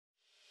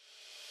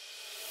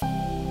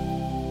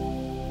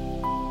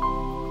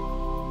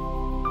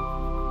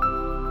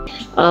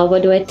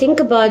What do I think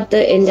about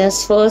the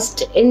India's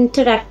first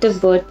interactive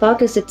bird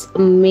park is it's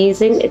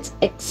amazing, it's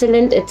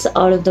excellent, it's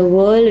out of the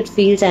world. It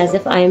feels as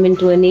if I am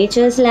into a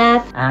nature's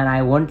lab. And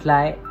I won't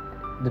lie,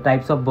 the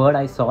types of bird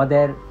I saw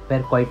there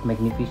were quite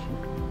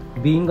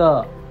magnificent. Being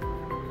a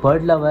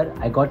bird lover,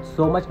 I got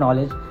so much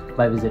knowledge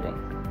by visiting.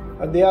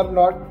 They are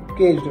not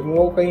caged.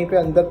 वो कहीं पे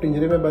अंदर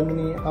पिंजरे में बंद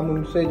नहीं है. हम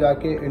उनसे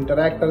जाके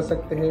interact कर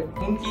सकते हैं.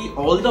 क्योंकि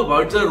all the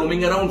birds are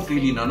roaming around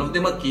freely. None of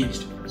them are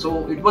caged. So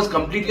it was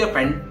completely a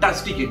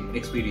fantastic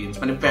experience.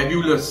 I mean,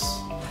 fabulous.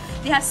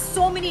 They have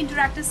so many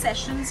interactive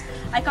sessions.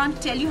 I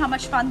can't tell you how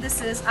much fun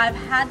this is. I've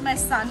had my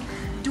son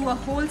do a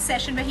whole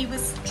session where he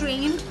was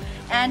trained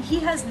and he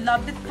has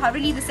loved it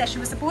thoroughly. The session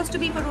was supposed to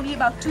be for only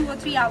about 2 or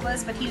 3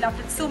 hours, but he loved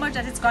it so much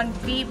that it's gone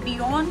way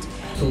beyond.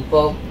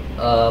 Super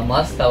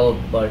मस्त था वो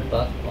bird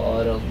park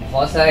और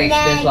बहुत सारा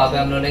experience वहाँ पे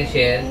हम लोगों ने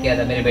शेयर किया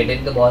था. मेरे बेटे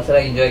ने तो बहुत सारा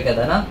एंजॉय किया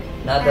था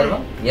ना धर्मा?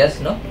 Yes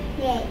no?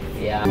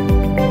 या